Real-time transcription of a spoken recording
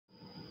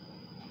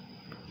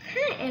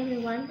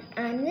everyone,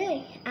 I'm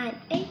Lily. I'm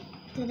 8.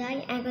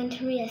 Today I'm going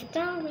to read a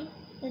story.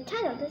 The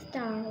title of the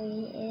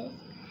story is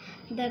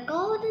The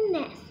Golden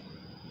Nest.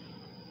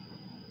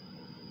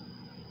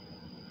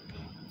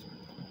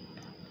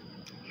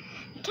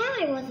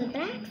 Ty was a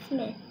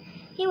blacksmith.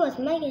 He was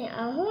making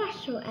a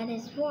horseshoe at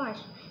his forge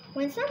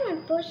when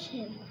someone pushed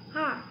him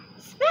hard.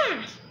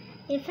 Smash!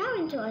 He fell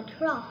into a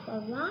trough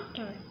of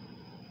water.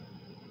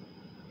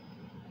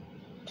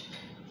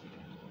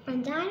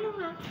 And I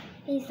looked up,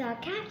 he saw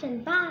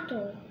Captain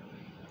Batu,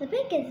 the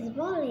biggest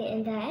bully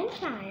in the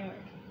empire.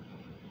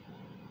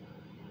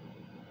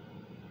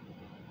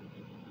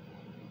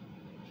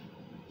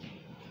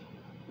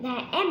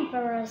 The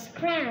emperor's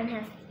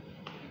crown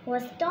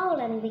was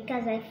stolen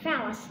because I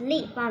fell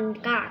asleep on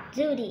guard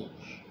duty,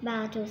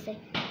 Batu said.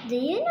 Do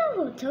you know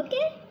who took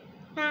it?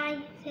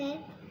 I said.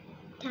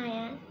 Ty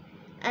asked.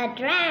 A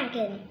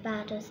dragon,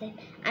 Batu said.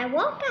 I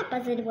woke up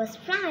as it was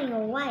flying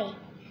away.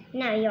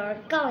 Now you're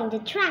going to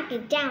track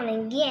it down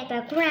and get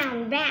the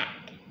crown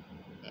back.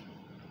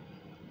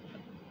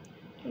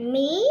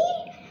 Me?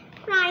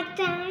 Cried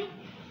Ty.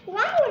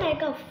 Why would I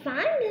go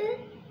find it?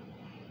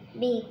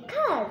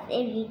 Because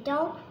if you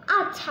don't,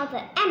 I'll tell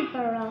the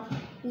emperor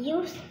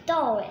you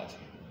stole it,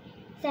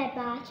 said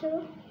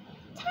Batu.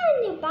 Ty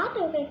knew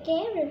Batu could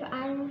carry it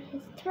out of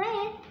his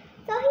thread,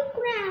 so he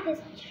grabbed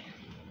his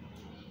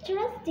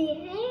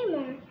trusty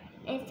hammer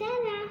and set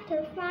out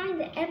to find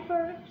the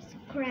emperor's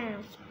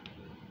crown.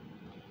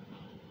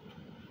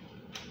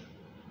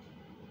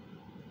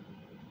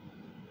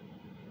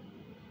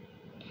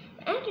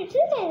 After 2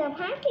 days of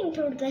hiking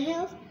through the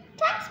hills,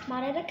 Ty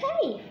spotted a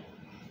cave.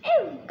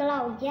 It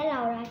glowed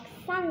yellow like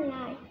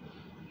sunlight.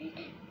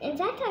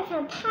 Inside, Ty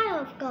found a pile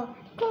of gold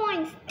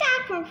coins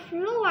stacked from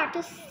floor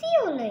to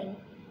ceiling.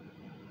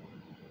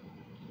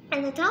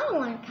 At the top of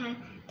one pile,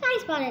 Ty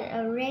spotted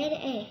a red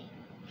egg,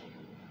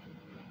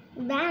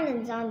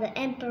 balanced on the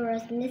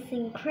emperor's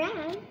missing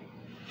crown.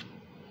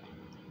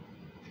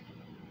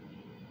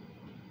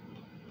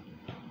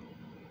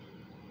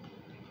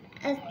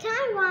 As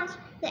Ty watched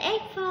the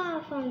egg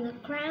fall from the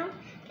crown,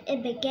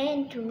 it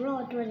began to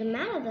roll toward the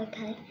mouth of the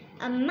cave.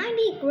 A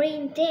mighty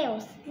green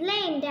tail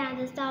slammed down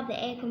to stop the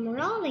egg from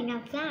rolling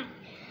outside.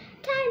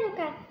 Ty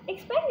looked up,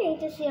 expecting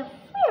to see a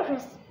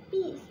fierce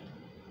beast.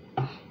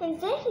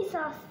 Instead, he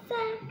saw a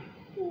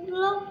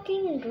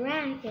sad-looking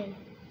dragon.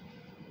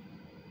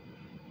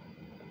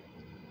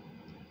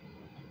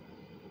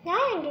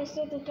 Ty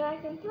understood the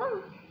dragon's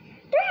plan.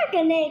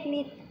 Dragon egg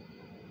needs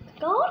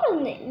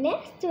golden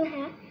nest to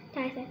have,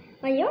 Ty said,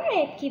 but your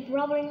egg keeps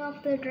rolling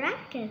off the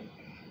dragon.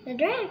 The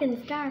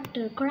dragon started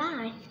to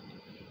cry.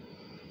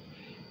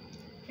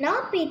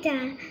 Don't be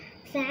sad,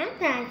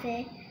 Ty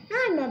said.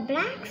 I'm a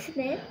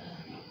blacksmith.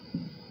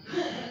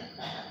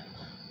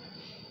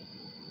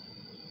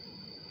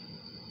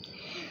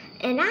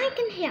 And I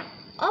can help.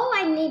 All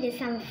I need is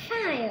some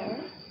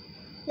fire.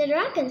 The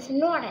dragon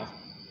snorted.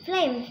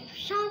 Flames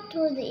shot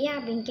through the air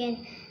and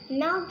began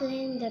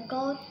melting the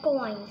gold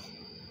coins.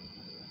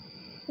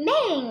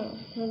 Bang!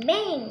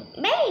 Bang!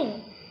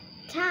 Bang!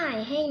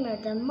 Ty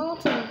hammered the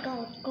molten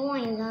gold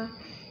coins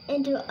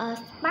into a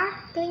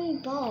sparkling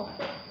bowl.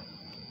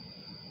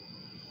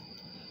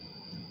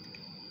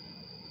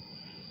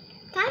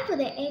 Ty put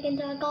the egg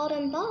into a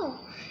golden bowl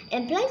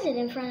and placed it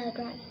in front of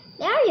the dragon.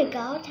 There you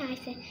go, Ty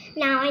said.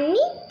 Now I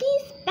need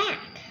these back.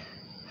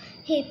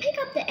 He picked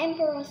up the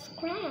emperor's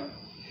crown.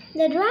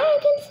 The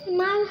dragon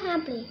smiled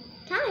happily.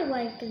 Ty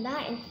waved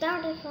goodbye and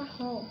started for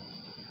home.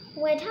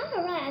 When Ty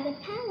arrived at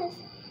the palace,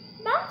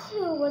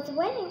 Batu was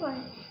waiting for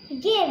him.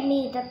 Give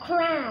me the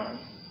crown,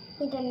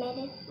 he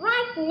demanded,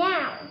 right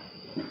now.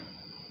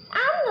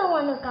 I'm the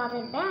one who got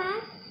it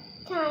back,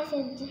 Ty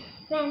said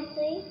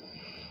gently.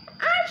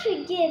 I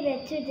should give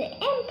it to the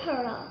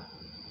emperor.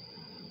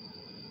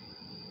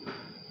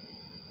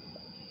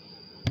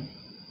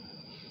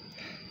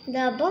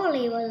 The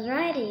bully was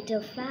ready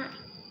to fight.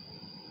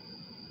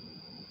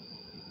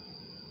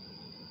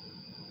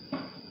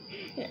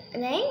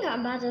 The anger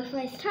about the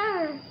face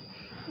turned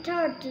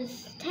to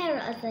stare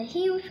at the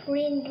huge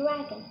green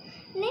dragon,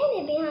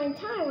 landing behind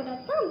Ty with a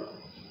thump.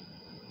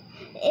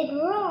 It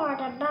roared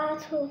at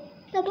Batu.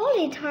 The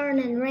bully turned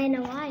and ran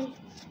away.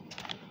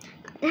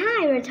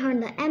 Ty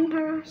returned the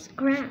emperor's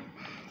crown.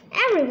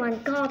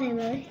 Everyone called him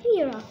a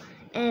hero,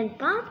 and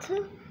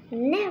Batu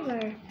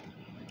never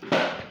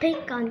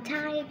picked on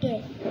Ty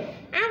again.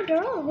 After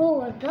all, who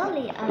would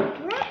bully a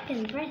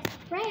dragon best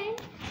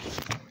friend?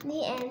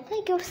 The end.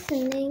 Thank you for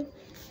listening.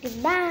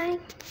 Goodbye.